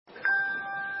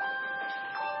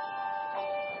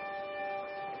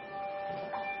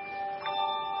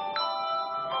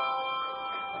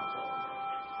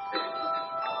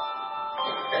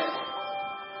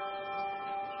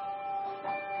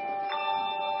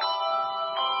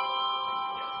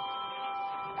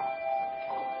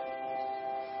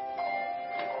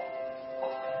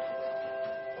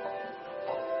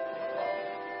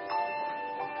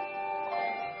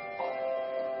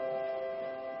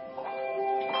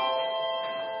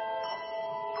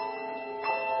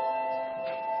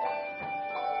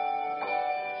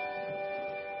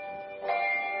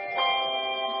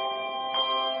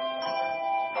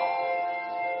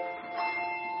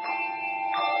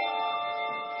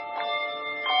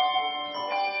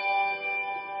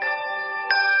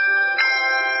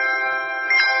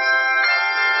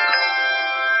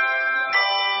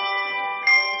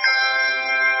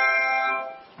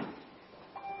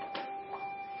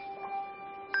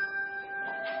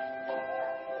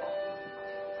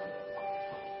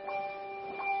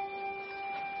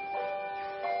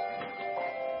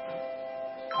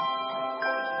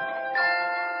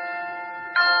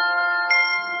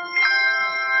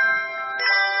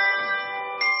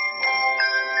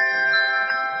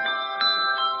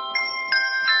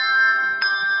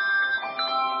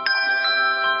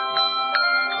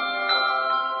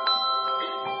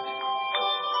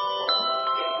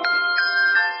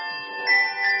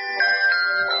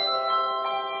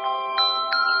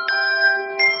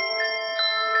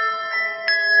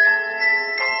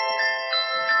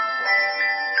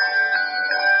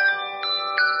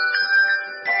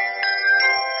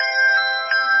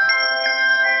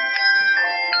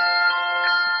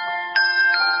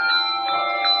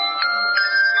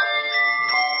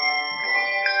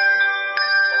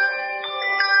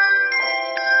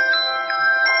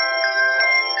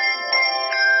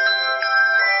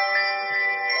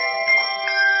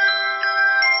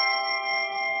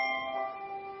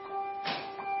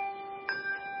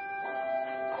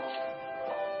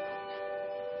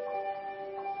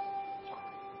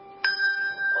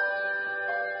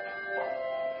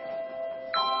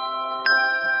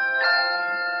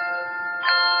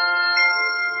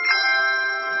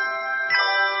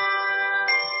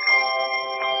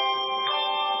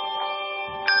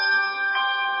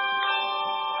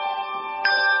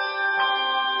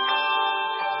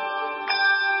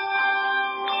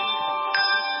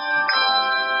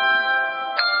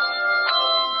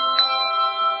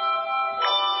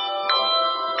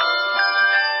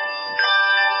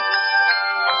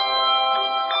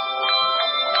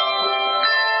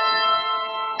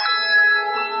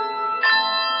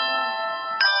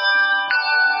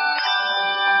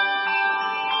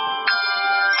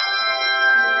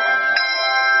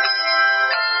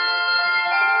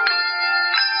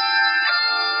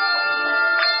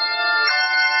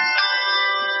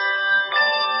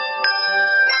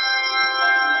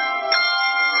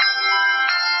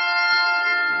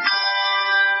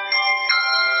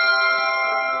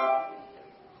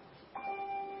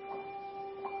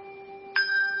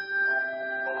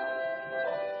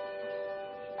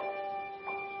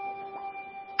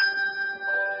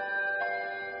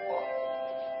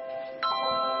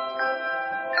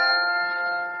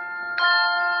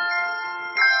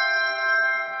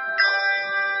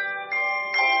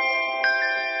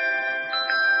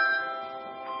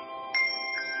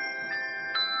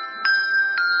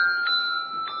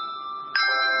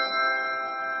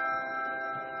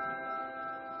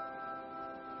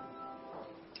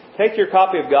Take your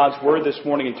copy of God's Word this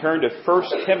morning and turn to 1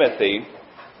 Timothy.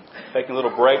 Taking a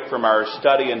little break from our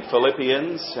study in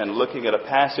Philippians and looking at a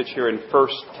passage here in 1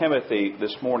 Timothy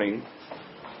this morning.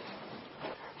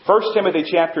 1 Timothy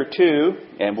chapter 2,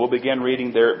 and we'll begin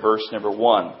reading there at verse number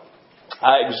 1.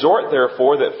 I exhort,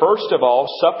 therefore, that first of all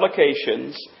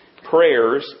supplications,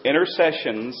 prayers,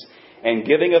 intercessions, and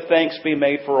giving of thanks be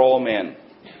made for all men,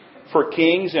 for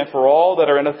kings and for all that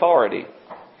are in authority,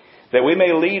 that we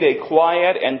may lead a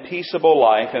quiet and peaceable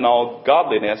life in all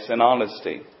godliness and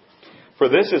honesty. For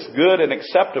this is good and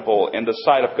acceptable in the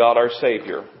sight of God our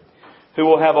Savior, who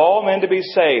will have all men to be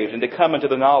saved and to come into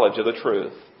the knowledge of the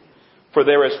truth. For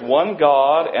there is one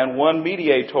God and one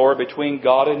mediator between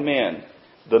God and men,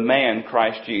 the man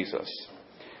Christ Jesus,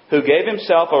 who gave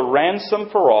himself a ransom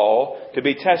for all to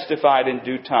be testified in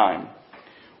due time,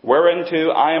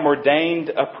 whereunto I am ordained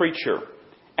a preacher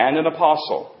and an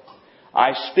apostle.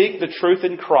 I speak the truth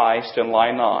in Christ and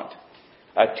lie not,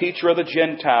 a teacher of the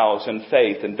Gentiles in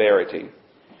faith and verity.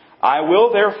 I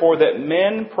will therefore that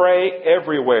men pray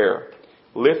everywhere,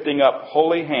 lifting up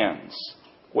holy hands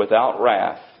without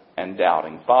wrath and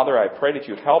doubting. Father, I pray that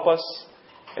you'd help us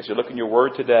as you look in your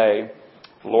word today,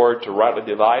 Lord, to rightly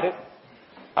divide it.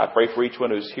 I pray for each one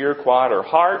who's here, quiet our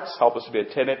hearts. Help us to be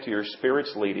attentive to your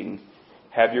Spirit's leading.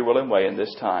 Have your will and way in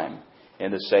this time.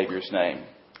 In the Savior's name.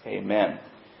 Amen.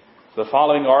 The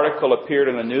following article appeared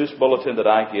in a news bulletin that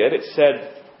I get. It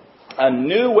said, a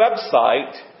new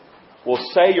website will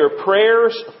say your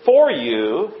prayers for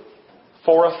you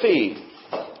for a fee.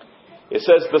 It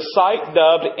says the site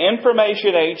dubbed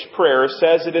Information Age Prayer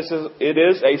says it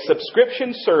is a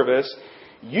subscription service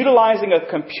utilizing a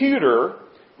computer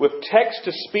with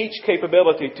text-to-speech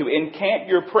capability to encant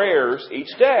your prayers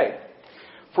each day.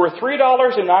 For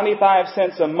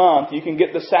 $3.95 a month, you can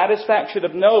get the satisfaction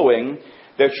of knowing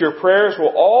that your prayers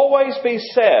will always be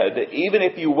said, even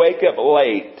if you wake up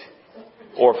late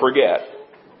or forget.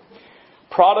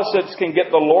 Protestants can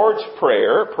get the Lord's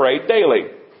Prayer prayed daily.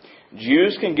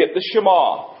 Jews can get the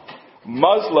Shema.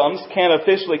 Muslims can't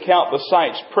officially count the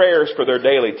site's prayers for their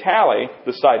daily tally,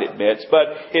 the site admits, but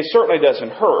it certainly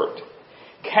doesn't hurt.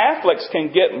 Catholics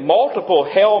can get multiple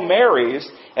Hail Marys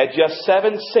at just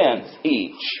 7 cents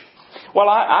each. Well,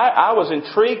 I was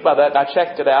intrigued by that, and I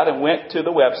checked it out and went to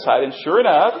the website, and sure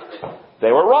enough,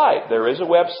 they were right. There is a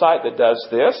website that does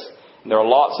this, and there are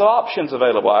lots of options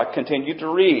available. I continued to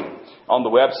read on the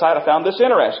website. I found this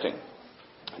interesting.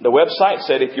 The website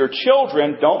said if your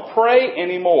children don't pray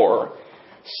anymore,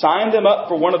 sign them up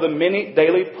for one of the many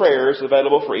daily prayers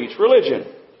available for each religion.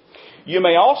 You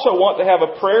may also want to have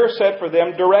a prayer set for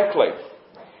them directly.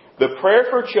 The Prayer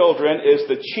for Children is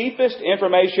the cheapest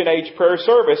Information Age prayer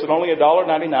service at only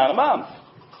 $1.99 a month.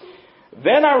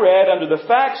 Then I read under the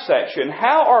facts section,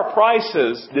 how are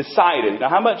prices decided? Now,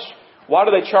 why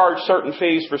do they charge certain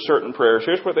fees for certain prayers?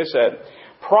 Here's what they said.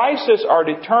 Prices are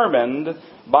determined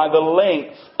by the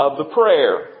length of the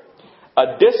prayer.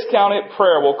 A discounted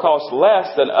prayer will cost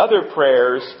less than other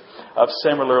prayers of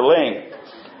similar length.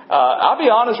 I'll be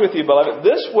honest with you, beloved,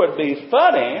 this would be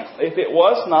funny if it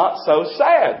was not so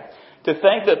sad. To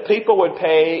think that people would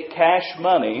pay cash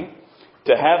money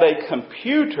to have a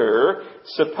computer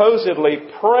supposedly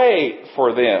pray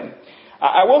for them.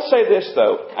 I will say this,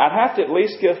 though. I'd have to at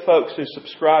least give folks who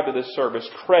subscribe to this service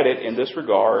credit in this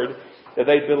regard, that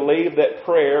they believe that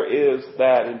prayer is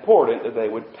that important, that they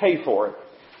would pay for it.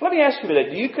 Let me ask you today,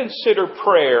 do you consider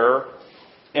prayer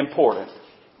important?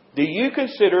 Do you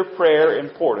consider prayer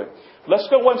important? Let's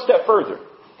go one step further.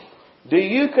 Do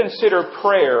you consider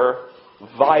prayer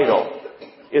vital?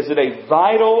 Is it a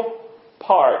vital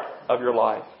part of your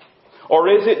life? Or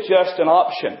is it just an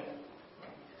option?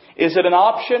 Is it an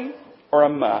option or a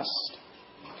must?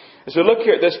 As we look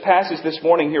here at this passage this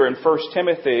morning here in 1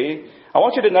 Timothy, I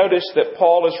want you to notice that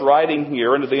Paul is writing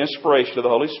here under the inspiration of the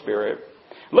Holy Spirit.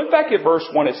 Look back at verse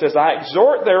 1. It says, I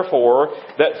exhort therefore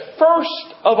that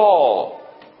first of all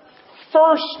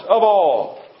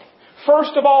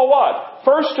what?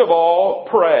 First of all,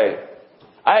 pray.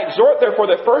 I exhort therefore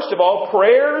that first of all,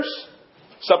 prayers,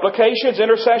 supplications,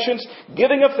 intercessions,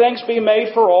 giving of thanks be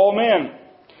made for all men.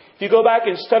 If you go back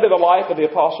and study the life of the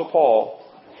Apostle Paul,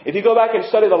 if you go back and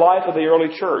study the life of the early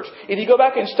church, if you go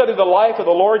back and study the life of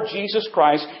the Lord Jesus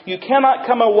Christ, you cannot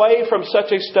come away from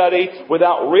such a study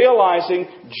without realizing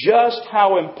just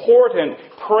how important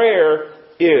prayer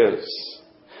is.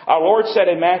 Our Lord said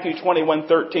in Matthew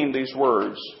 21:13 these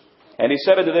words, and He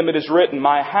said unto them, it is written,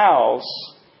 my house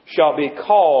shall be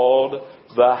called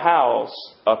the house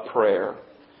of prayer,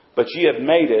 but ye have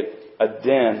made it a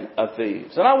den of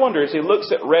thieves. And I wonder, as He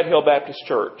looks at Red Hill Baptist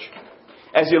Church,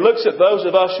 as He looks at those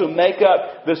of us who make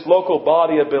up this local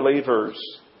body of believers,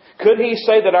 Could he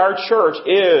say that our church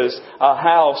is a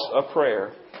house of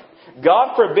prayer?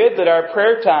 God forbid that our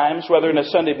prayer times, whether in a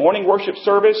Sunday morning worship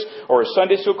service or a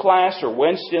Sunday school class or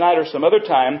Wednesday night or some other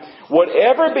time, would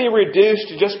ever be reduced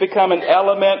to just become an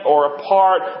element or a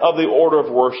part of the order of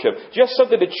worship. Just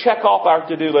something to check off our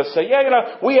to-do list. Say,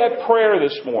 we had prayer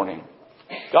this morning.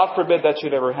 God forbid that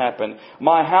should ever happen.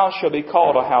 My house shall be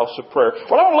called a house of prayer.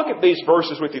 Well, I want to look at these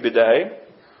verses with you today,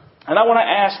 and I want to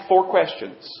ask 4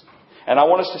 questions. And I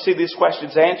want us to see these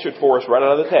questions answered for us right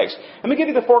out of the text. Let me give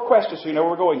you the 4 questions so you know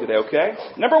where we're going today, okay?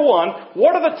 Number 1,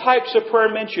 what are the types of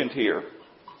prayer mentioned here?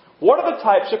 What are the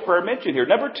types of prayer mentioned here?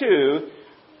 Number 2,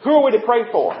 who are we to pray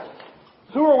for?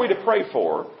 Who are we to pray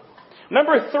for?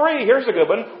 Number 3, here's a good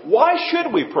one. Why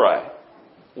should we pray?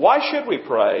 Why should we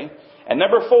pray? And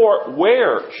number 4,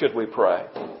 where should we pray?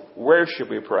 Where should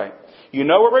we pray? You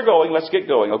know where we're going. Let's get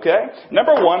going, okay?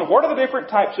 Number 1, what are the different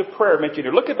types of prayer mentioned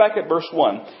here? Look back at verse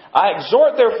 1. I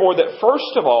exhort, therefore, that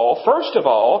first of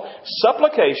all,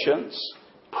 supplications,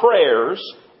 prayers,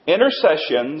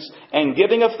 intercessions, and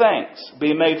giving of thanks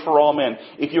be made for all men.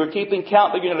 If you were keeping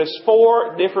count, you notice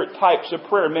 4 different types of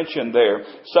prayer mentioned there.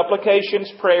 Supplications,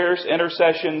 prayers,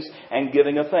 intercessions, and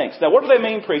giving of thanks. Now, what do they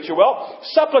mean, preacher? Well,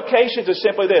 supplications is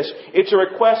simply this. It's a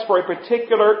request for a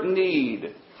particular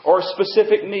need or a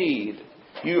specific need.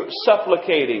 You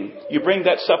supplicating. You bring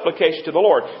that supplication to the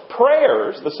Lord.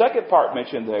 Prayers, the second part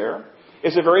mentioned there,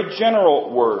 is a very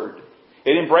general word.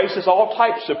 It embraces all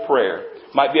types of prayer.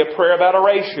 Might be a prayer of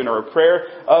adoration or a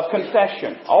prayer of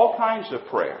confession. All kinds of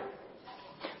prayer.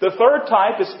 The third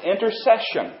type is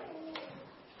intercession.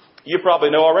 You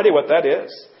probably know already what that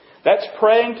is. That's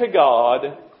praying to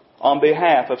God on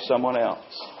behalf of someone else.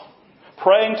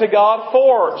 Praying to God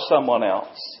for someone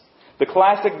else. The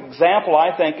classic example,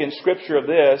 I think, in Scripture of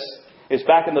this is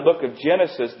back in the book of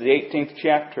Genesis, the 18th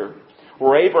chapter,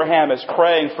 where Abraham is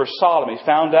praying for Sodom. He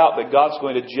found out that God's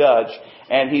going to judge,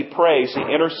 and he prays, he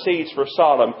intercedes for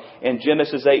Sodom in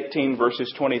Genesis 18,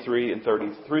 verses 23 and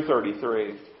 30 through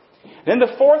 33. Then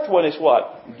the fourth one is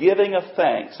what? Giving of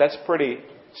thanks. That's pretty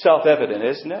self-evident,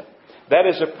 isn't it? That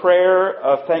is a prayer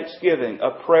of thanksgiving,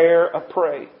 a prayer of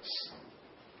praise.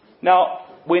 Now,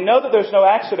 we know that there's no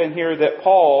accident here that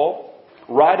Paul,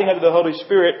 writing under the Holy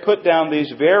Spirit, put down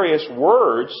these various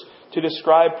words to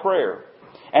describe prayer.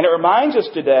 And it reminds us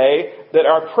today that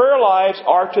our prayer lives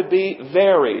are to be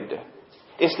varied.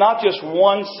 It's not just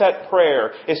one set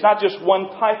prayer. It's not just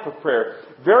one type of prayer.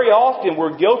 Very often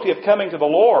we're guilty of coming to the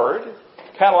Lord,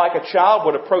 kind of like a child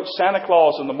would approach Santa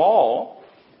Claus in the mall,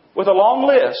 with a long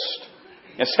list.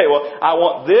 And say, well, I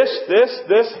want this,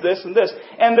 and this.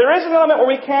 And there is an element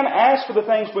where we can ask for the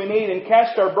things we need and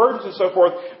cast our burdens and so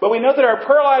forth. But we know that our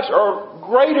prayer lives are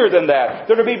greater than that.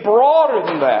 They're to be broader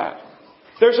than that.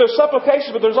 There's those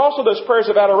supplications, but there's also those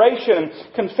prayers of adoration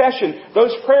and confession.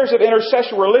 Those prayers of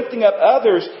intercession. We're lifting up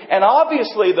others. And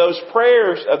obviously those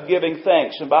prayers of giving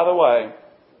thanks. And by the way,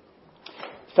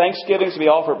 thanksgiving is to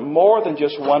be offered more than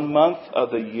just 1 month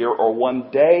of the year or 1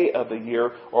 day of the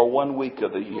year or 1 week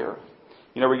of the year.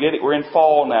 We're in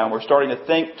fall now, and we're starting to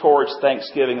think towards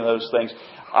Thanksgiving and those things.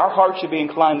 Our hearts should be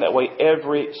inclined that way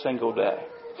every single day.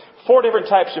 4 different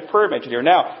types of prayer mentioned here.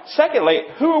 Now, secondly,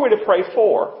 who are we to pray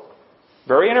for?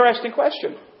 Very interesting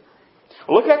question.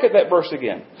 Look back at that verse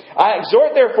again. I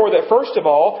exhort, therefore, that first of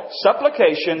all,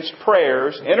 supplications,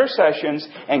 prayers, intercessions,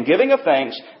 and giving of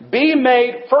thanks be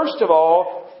made, first of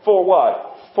all, for what?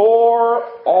 For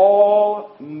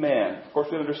all men. Of course,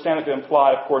 we understand it to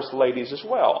imply, of course, ladies as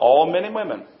well. All men and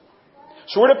women.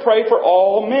 So we're to pray for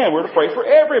all men. We're to pray for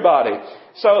everybody.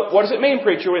 So what does it mean,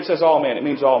 preacher, when it says all men? It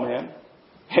means all men.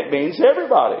 It means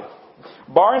everybody.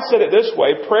 Barnes said it this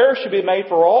way. Prayer should be made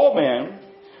for all men.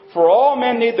 For all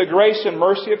men need the grace and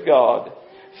mercy of God.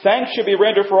 Thanks should be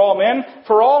rendered for all men,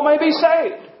 for all may be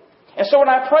saved. And so when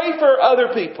I pray for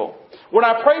other people, when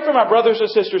I pray for my brothers and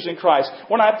sisters in Christ,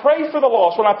 when I pray for the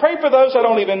lost, when I pray for those I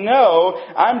don't even know,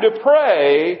 I'm to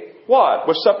pray, what?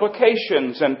 With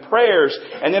supplications and prayers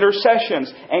and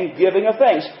intercessions and giving of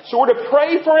thanks. So we're to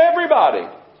pray for everybody.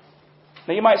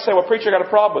 Now you might say, well, preacher, I got a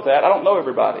problem with that. I don't know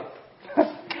everybody.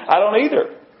 I don't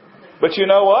either. But you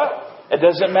know what? It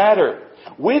doesn't matter.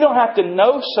 We don't have to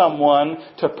know someone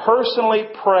to personally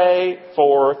pray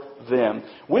for them.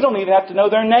 We don't even have to know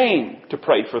their name to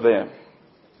pray for them.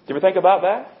 Do you ever think about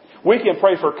that? We can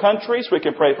pray for countries. We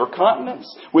can pray for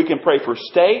continents. We can pray for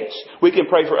states. We can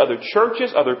pray for other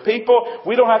churches, other people.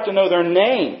 We don't have to know their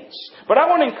names. But I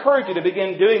want to encourage you to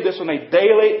begin doing this on a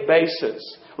daily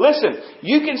basis. Listen,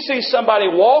 you can see somebody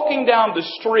walking down the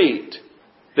street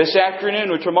this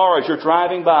afternoon or tomorrow as you're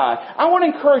driving by. I want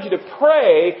to encourage you to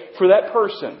pray for that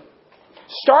person.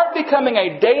 Start becoming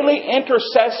a daily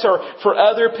intercessor for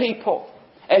other people.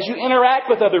 As you interact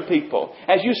with other people,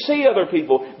 as you see other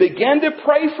people, begin to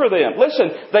pray for them. Listen,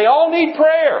 they all need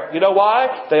prayer. You know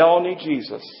why? They all need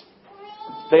Jesus.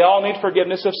 They all need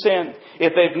forgiveness of sin.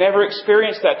 If they've never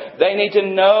experienced that, they need to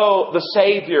know the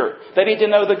Savior. They need to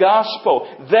know the gospel.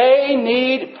 They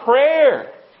need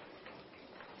prayer.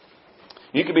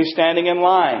 You could be standing in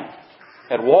line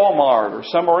at Walmart or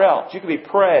somewhere else. You could be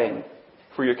praying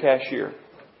for your cashier.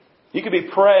 You could be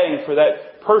praying for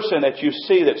that person that you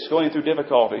see that's going through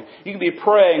difficulty. You could be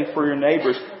praying for your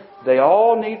neighbors. They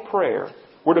all need prayer.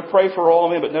 We're to pray for all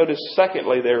men, but notice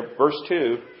secondly there, verse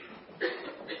 2,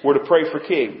 we're to pray for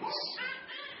kings.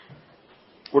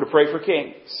 We're to pray for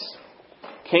kings.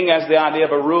 King has the idea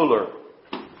of a ruler,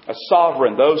 a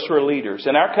sovereign, those who are leaders.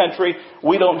 In our country,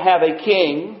 we don't have a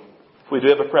king. We do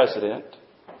have a president.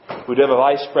 We do have a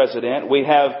vice president. We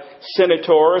have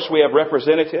senators. We have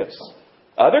representatives.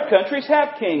 Other countries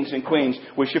have kings and queens.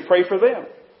 We should pray for them.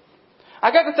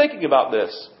 I got to thinking about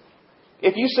this.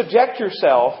 If you subject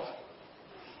yourself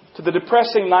to the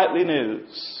depressing nightly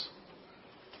news,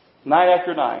 night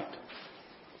after night,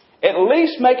 at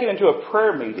least make it into a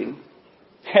prayer meeting.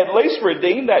 At least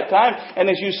redeem that time. And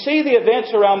as you see the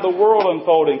events around the world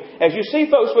unfolding, as you see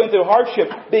folks going through hardship,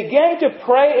 begin to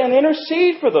pray and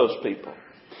intercede for those people.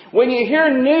 When you hear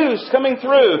news coming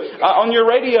through on your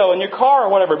radio, in your car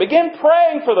or whatever, begin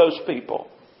praying for those people.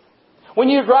 When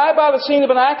you drive by the scene of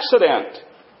an accident,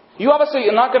 you obviously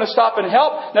are not going to stop and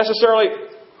help necessarily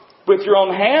with your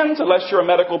own hands, unless you're a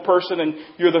medical person and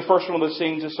you're the first one on the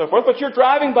scenes and so forth. But you're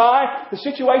driving by, the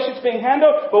situation's being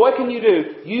handled. But what can you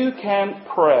do? You can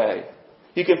pray.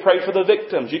 You can pray for the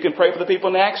victims. You can pray for the people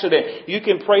in the accident. You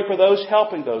can pray for those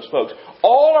helping those folks.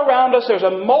 All around us, there's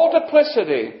a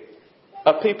multiplicity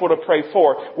of people to pray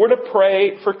for. We're to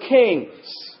pray for kings.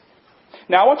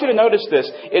 Now, I want you to notice this.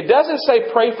 It doesn't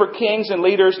say pray for kings and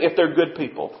leaders if they're good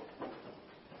people.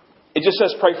 It just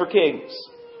says pray for kings.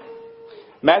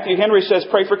 Matthew Henry says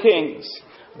pray for kings.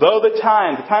 Though the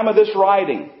time of this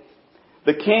writing,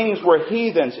 the kings were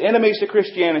heathens, enemies to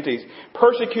Christianity,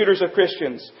 persecutors of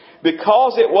Christians.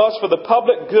 Because it was for the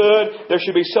public good, there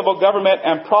should be civil government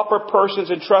and proper persons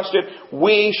entrusted.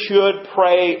 We should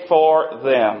pray for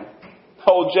them.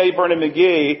 Old J. Vernon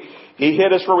McGee, he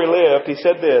hit us where we lived. He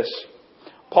said this: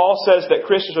 Paul says that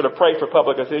Christians are to pray for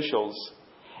public officials.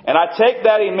 And I take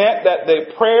that he meant that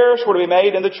the prayers were to be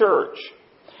made in the church.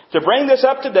 To bring this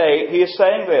up to date, he is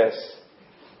saying this: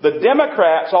 the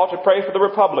Democrats ought to pray for the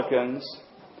Republicans,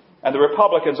 and the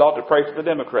Republicans ought to pray for the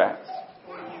Democrats.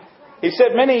 He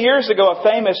said many years ago, a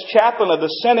famous chaplain of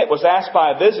the Senate was asked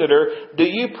by a visitor, "Do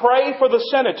you pray for the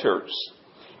senators?"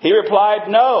 He replied,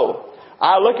 "No.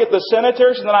 I look at the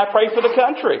senators and then I pray for the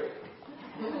country."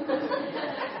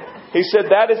 He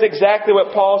said that is exactly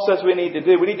what Paul says we need to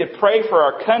do. We need to pray for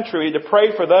our country. We need to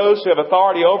pray for those who have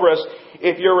authority over us.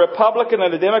 If you're a Republican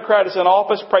and a Democrat is in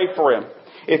office, pray for him.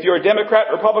 If you're a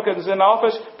Democrat, Republican is in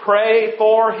office, pray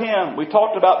for him. We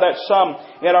talked about that some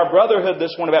in our brotherhood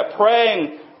this morning, about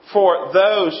praying for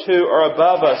those who are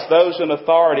above us, those in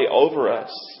authority over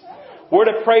us. We're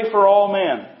to pray for all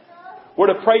men. We're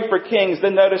to pray for kings.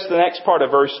 Then notice the next part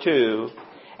of verse 2.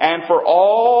 And for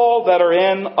all that are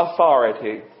in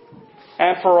authority.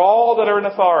 And for all that are in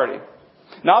authority.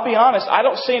 Now, I'll be honest, I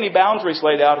don't see any boundaries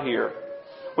laid out here.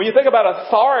 When you think about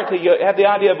authority, you have the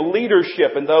idea of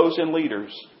leadership and those in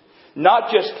leaders.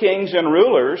 Not just kings and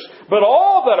rulers, but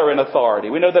all that are in authority.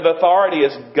 We know that authority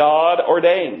is God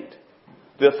ordained.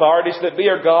 The authorities that be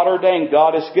are God ordained.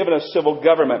 God has given us civil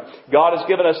government. God has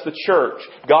given us the church.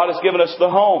 God has given us the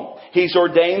home. He's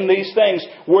ordained these things.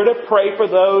 We're to pray for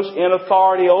those in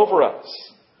authority over us.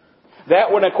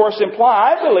 That would, of course,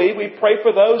 imply, I believe, we pray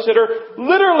for those that are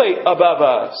literally above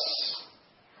us.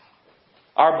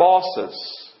 Our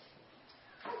bosses.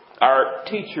 Our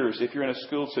teachers, if you're in a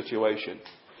school situation.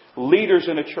 Leaders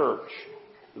in a church.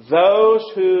 Those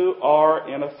who are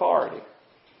in authority.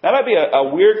 That might be a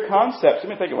weird concept. Some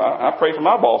people think, well, I pray for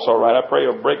my boss all right. I pray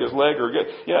he'll break his leg or get...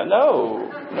 No.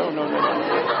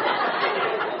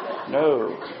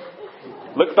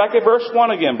 Look back at verse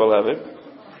 1 again, beloved.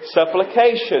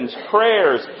 Supplications,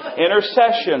 prayers,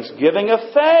 intercessions, giving of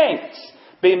thanks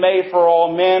be made for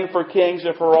all men, for kings,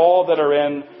 and for all that are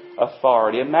in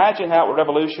authority. Imagine how it would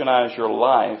revolutionize your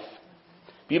life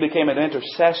if you became an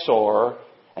intercessor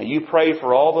and you prayed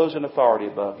for all those in authority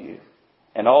above you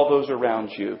and all those around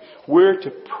you. We're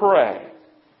to pray.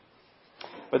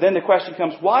 But then the question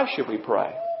comes, why should we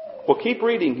pray? Well, keep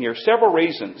reading here. Several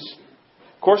reasons.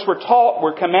 Of course,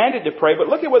 we're commanded to pray, but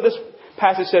look at what this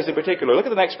passage says in particular. Look at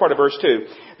the next part of verse 2.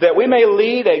 That we may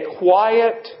lead a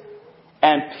quiet,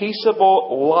 and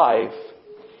peaceable life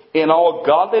in all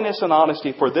godliness and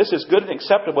honesty, for this is good and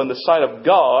acceptable in the sight of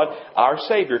God, our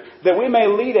Savior, that we may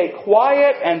lead a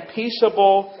quiet and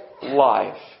peaceable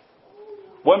life.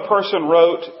 One person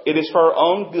wrote, "It is for our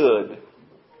own good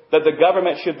that the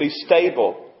government should be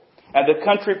stable and the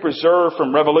country preserved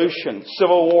from revolution,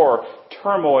 civil war,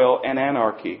 turmoil, and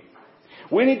anarchy."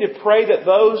 We need to pray that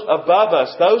those above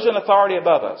us, those in authority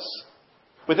above us,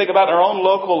 we think about our own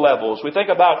local levels, we think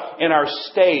about in our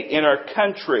state, in our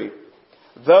country,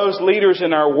 those leaders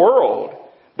in our world,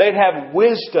 they'd have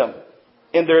wisdom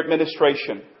in their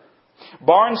administration.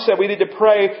 Barnes said we need to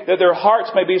pray that their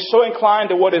hearts may be so inclined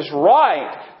to what is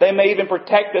right, they may even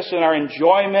protect us in our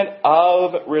enjoyment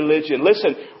of religion.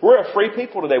 Listen, we're a free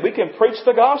people today. We can preach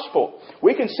the gospel.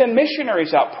 We can send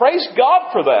missionaries out. Praise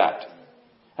God for that.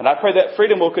 And I pray that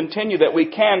freedom will continue, that we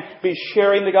can be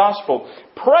sharing the gospel.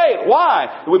 Pray. Why?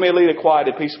 That we may lead a quiet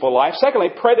and peaceful life. Secondly,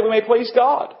 pray that we may please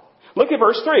God. Look at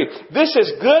verse 3. This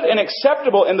is good and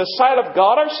acceptable in the sight of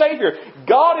God our Savior.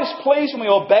 God is pleased when we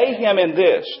obey Him in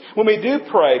this. When we do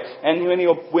pray and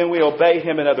when we obey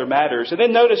Him in other matters. And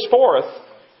then notice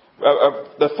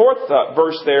the fourth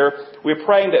verse there, we're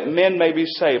praying that men may be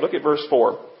saved. Look at verse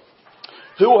 4.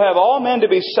 Who will have all men to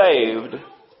be saved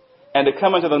and to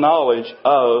come into the knowledge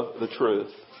of the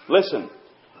truth. Listen,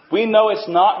 we know it's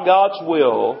not God's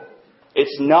will.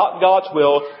 It's not God's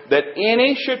will that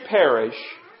any should perish,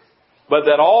 but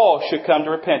that all should come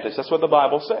to repentance. That's what the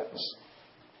Bible says.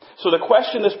 So the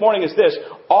question this morning is this: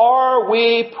 are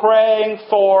we praying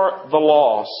for the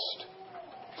lost?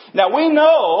 Now we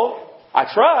know, I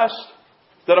trust,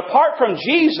 that apart from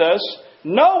Jesus,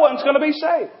 no one's going to be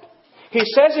saved. He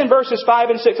says in verses 5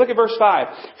 and 6, look at verse 5,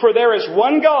 "For there is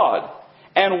one God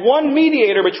and one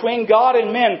mediator between God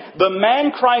and men, the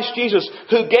man Christ Jesus,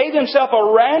 who gave Himself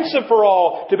a ransom for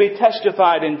all, to be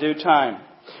testified in due time."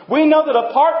 We know that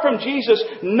apart from Jesus,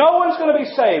 no one's going to be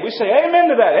saved. We say amen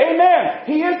to that. Amen.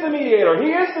 He is the mediator.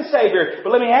 He is the Savior.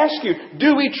 But let me ask you,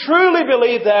 do we truly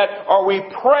believe that? Are we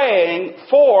praying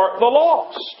for the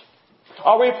lost?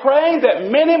 Are we praying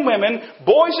that men and women,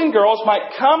 boys and girls,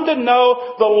 might come to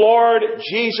know the Lord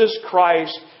Jesus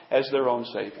Christ as their own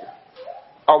Savior?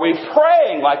 Are we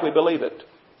praying like we believe it?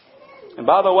 And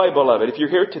by the way, beloved, if you're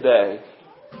here today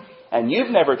and you've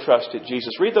never trusted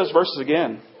Jesus, read those verses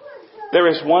again. There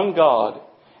is one God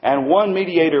and one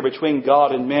mediator between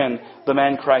God and men, the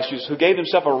man Christ Jesus, who gave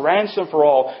Himself a ransom for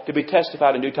all, to be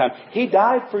testified in due time. He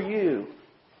died for you.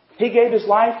 He gave His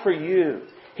life for you.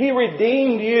 He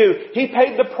redeemed you. He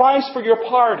paid the price for your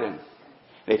pardon.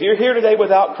 And if you're here today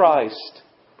without Christ,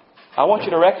 I want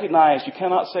you to recognize you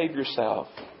cannot save yourself.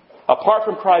 Apart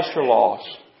from Christ, you're lost.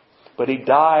 But He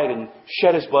died and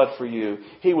shed His blood for you.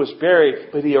 He was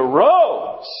buried, but He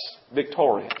arose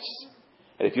victorious.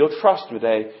 And if you'll trust Him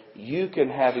today, you can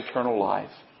have eternal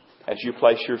life as you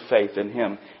place your faith in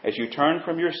Him, as you turn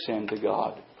from your sin to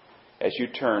God, as you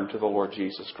turn to the Lord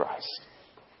Jesus Christ.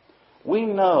 We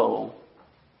know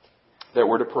that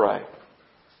we're to pray.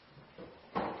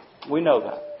 We know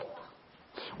that.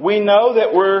 We know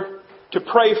that we're to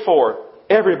pray for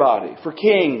everybody, for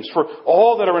kings, for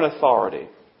all that are in authority.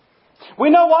 We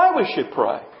know why we should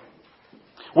pray.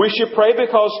 We should pray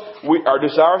because our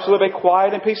desire is to live a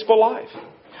quiet and peaceful life.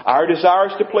 Our desire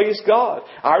is to please God.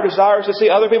 Our desire is to see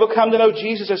other people come to know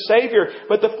Jesus as Savior.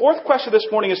 But the fourth question this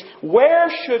morning is, where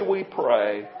should we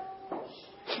pray?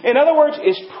 In other words,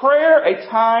 is prayer a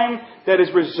time that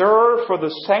is reserved for the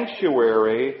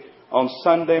sanctuary on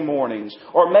Sunday mornings?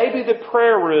 Or maybe the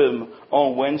prayer room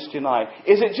on Wednesday night?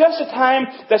 Is it just a time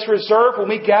that's reserved when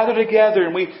we gather together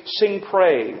and we sing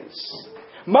praise?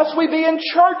 Must we be in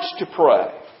church to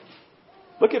pray?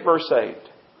 Look at verse 8.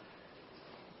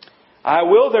 "I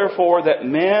will therefore that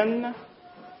men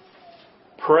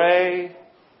pray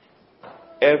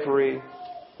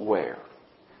everywhere,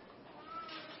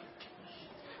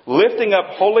 lifting up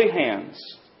holy hands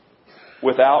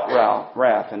without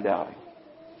wrath and doubting."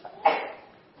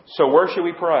 So where should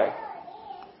we pray?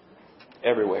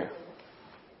 Everywhere.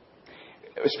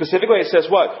 Specifically, it says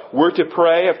what? We're to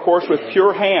pray, of course, with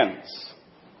pure hands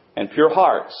and pure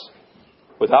hearts,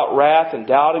 without wrath and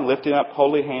doubting, lifting up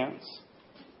holy hands.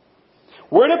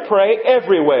 We're to pray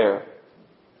everywhere.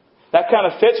 That kind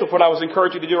of fits with what I was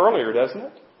encouraging you to do earlier, doesn't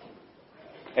it?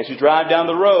 As you drive down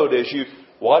the road, as you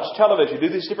watch television, you do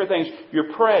these different things,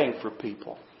 you're praying for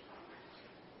people.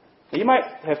 Now, you might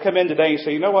have come in today and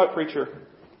say, "You know what, preacher?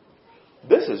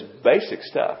 This is basic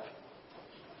stuff.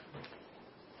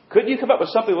 Couldn't you come up with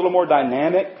something a little more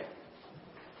dynamic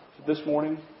this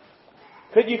morning?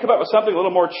 Couldn't you come up with something a little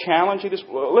more challenging this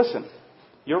morning?" Well, listen,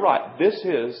 you're right. This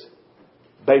is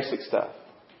basic stuff.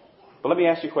 But let me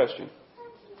ask you a question.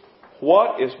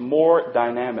 what is more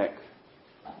dynamic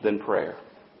than prayer?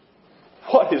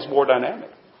 What is more dynamic?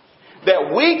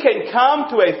 That we can come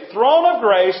to a throne of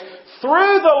grace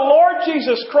through the Lord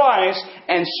Jesus Christ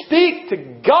and speak to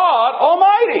God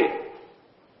Almighty.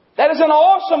 That is an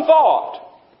awesome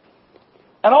thought.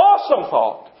 An awesome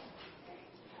thought.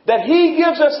 That He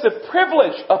gives us the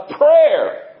privilege of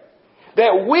prayer.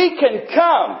 That we can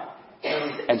come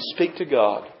and speak to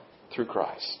God through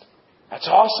Christ. That's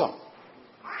awesome.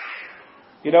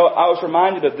 You know, I was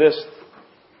reminded of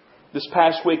this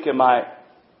past week in my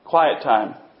quiet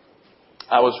time.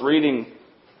 I was reading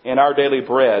in Our Daily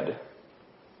Bread,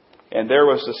 and there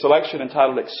was a selection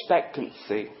entitled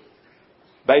Expectancy,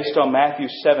 based on Matthew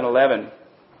 7:11.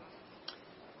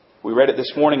 We read it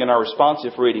this morning in our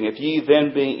responsive reading. If ye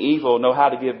then, being evil, know how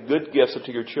to give good gifts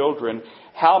unto your children,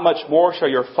 how much more shall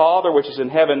your Father which is in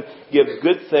heaven give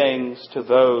good things to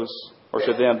those, or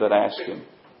to them that ask Him?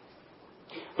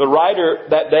 The writer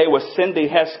that day was Cindy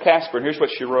Hess Casper, and here's what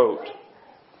she wrote.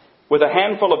 With a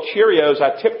handful of Cheerios,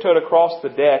 I tiptoed across the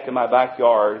deck in my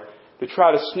backyard to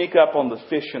try to sneak up on the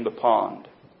fish in the pond.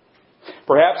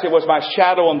 Perhaps it was my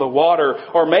shadow on the water,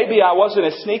 or maybe I wasn't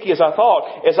as sneaky as I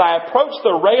thought. As I approached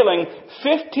the railing,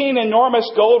 15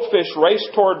 enormous goldfish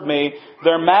raced toward me,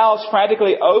 their mouths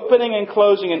frantically opening and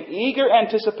closing in eager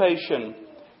anticipation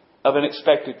of an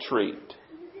expected treat.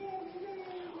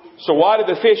 So why did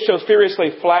the fish so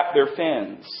furiously flap their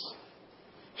fins?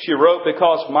 She wrote,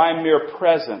 because my mere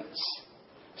presence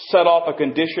set off a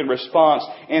conditioned response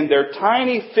in their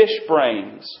tiny fish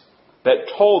brains that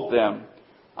told them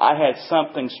I had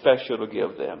something special to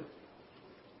give them.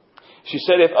 She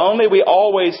said, if only we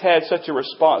always had such a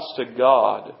response to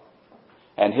God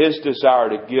and His desire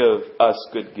to give us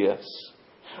good gifts.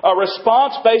 A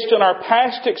response based on our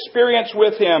past experience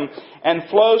with Him and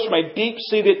flows from a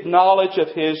deep-seated knowledge of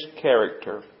His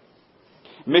character.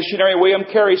 Missionary William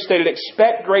Carey stated,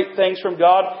 expect great things from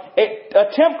God,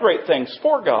 attempt great things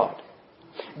for God.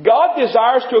 God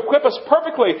desires to equip us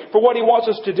perfectly for what He wants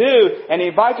us to do, and He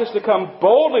invites us to come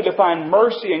boldly to find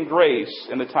mercy and grace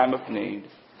in the time of need.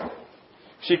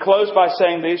 She closed by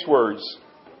saying these words,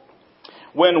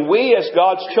 when we as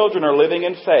God's children are living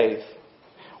in faith,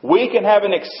 we can have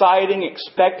an exciting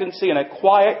expectancy and a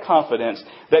quiet confidence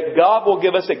that God will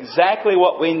give us exactly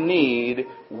what we need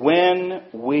when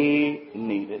we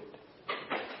need it.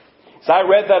 As I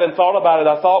read that and thought about it,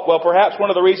 I thought, well, perhaps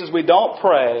one of the reasons we don't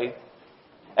pray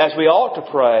as we ought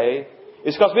to pray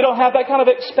is because we don't have that kind of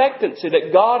expectancy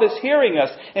that God is hearing us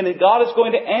and that God is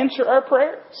going to answer our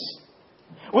prayers.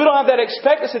 We don't have that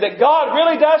expectancy that God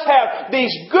really does have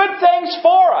these good things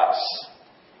for us.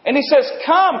 And He says,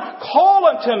 come, call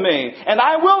unto me, and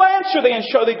I will answer thee and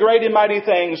show thee great and mighty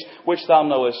things which thou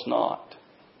knowest not.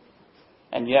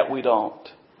 And yet we don't.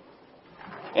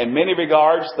 In many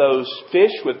regards, those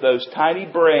fish with those tiny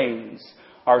brains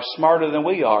are smarter than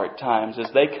we are at times as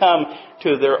they come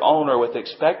to their owner with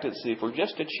expectancy for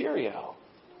just a Cheerio.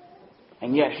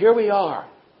 And yet here we are,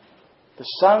 the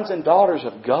sons and daughters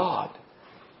of God,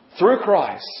 through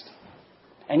Christ.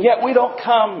 And yet we don't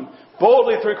come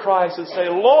boldly through Christ and say,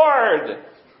 Lord,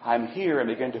 I'm here, and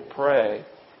begin to pray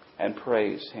and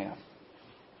praise Him.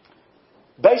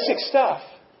 Basic stuff.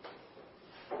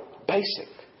 Basic.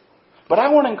 But I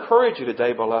want to encourage you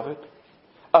today, beloved,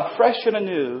 afresh and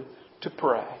anew, to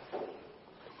pray.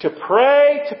 To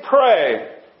pray, to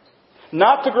pray.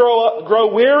 Not to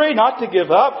grow weary, not to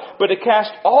give up, but to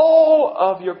cast all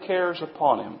of your cares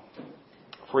upon Him,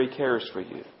 for He cares for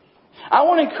you. I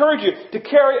want to encourage you to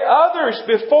carry others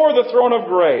before the throne of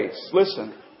grace.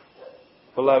 Listen,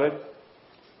 beloved,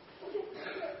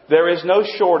 there is no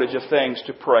shortage of things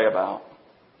to pray about.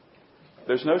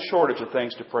 There's no shortage of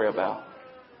things to pray about.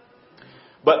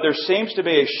 But there seems to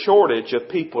be a shortage of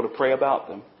people to pray about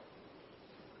them.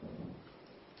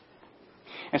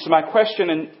 And so my question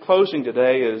in closing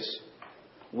today is,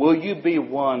 will you be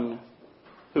one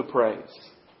who prays?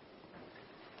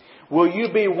 Will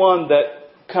you be one that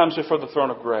comes before the throne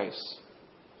of grace?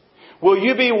 Will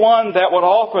you be one that would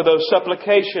offer those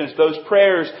supplications, those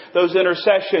prayers, those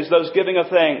intercessions, those giving of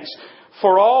thanks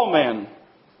for all men,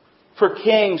 for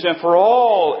kings, and for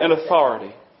all in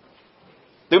authority?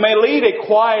 They may lead a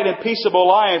quiet and peaceable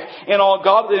life in all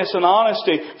godliness and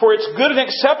honesty, for it's good and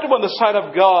acceptable in the sight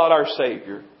of God our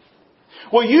Savior.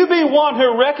 Will you be one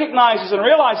who recognizes and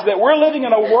realizes that we're living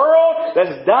in a world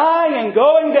that's dying and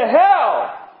going to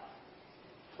hell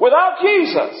without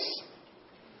Jesus?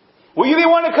 Will you be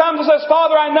one who comes and says,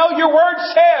 Father, I know your word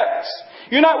says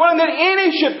you're not willing that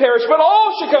any should perish, but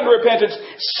all should come to repentance.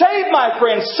 Save my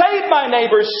friends, save my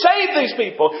neighbors, save these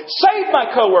people, save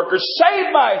my co-workers,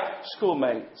 save my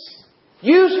schoolmates.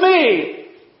 Use me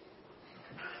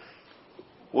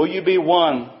Will you be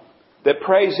one that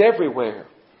prays everywhere?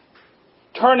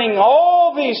 Turning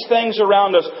all these things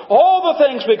around us, all the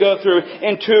things we go through,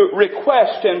 into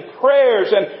requests and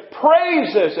prayers and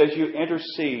praises as you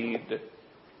intercede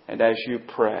and as you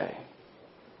pray.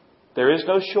 There is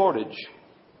no shortage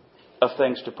of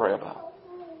things to pray about.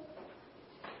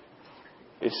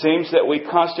 It seems that we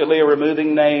constantly are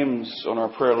removing names on our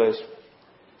prayer list.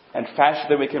 And faster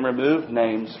than we can remove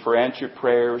names for answered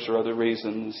prayers or other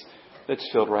reasons, it's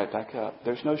filled right back up.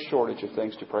 There's no shortage of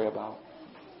things to pray about.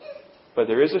 But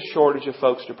there is a shortage of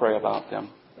folks to pray about them.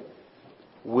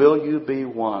 Will you be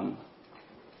one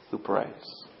who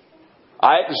prays?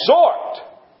 I exhort,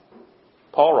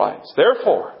 Paul writes,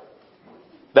 therefore,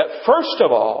 that first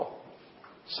of all,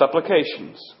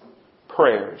 supplications,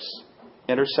 prayers,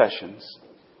 intercessions,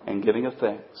 and giving of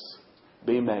thanks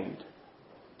be made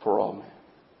for all men.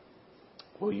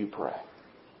 Will you pray?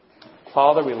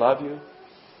 Father, we love you.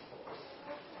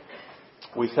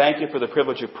 We thank you for the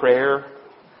privilege of prayer.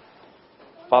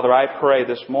 Father, I pray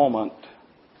this moment,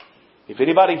 if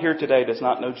anybody here today does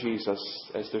not know Jesus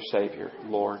as their Savior,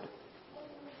 Lord,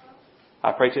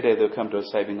 I pray today they'll come to a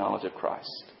saving knowledge of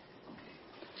Christ.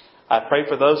 I pray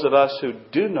for those of us who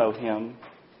do know Him.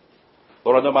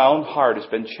 Lord, I know my own heart has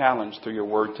been challenged through your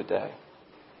word today.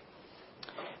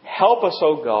 Help us,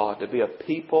 O God, to be a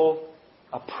people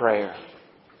of prayer.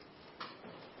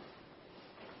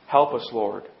 Help us,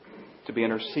 Lord, to be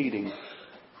interceding,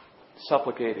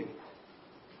 supplicating,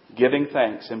 giving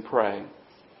thanks and praying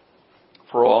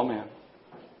for all men,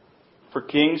 for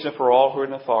kings and for all who are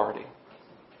in authority.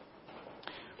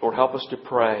 Lord, help us to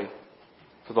pray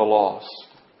for the lost.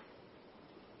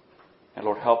 And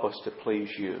Lord, help us to please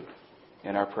you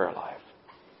in our prayer life.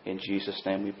 In Jesus'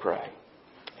 name we pray.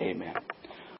 Amen.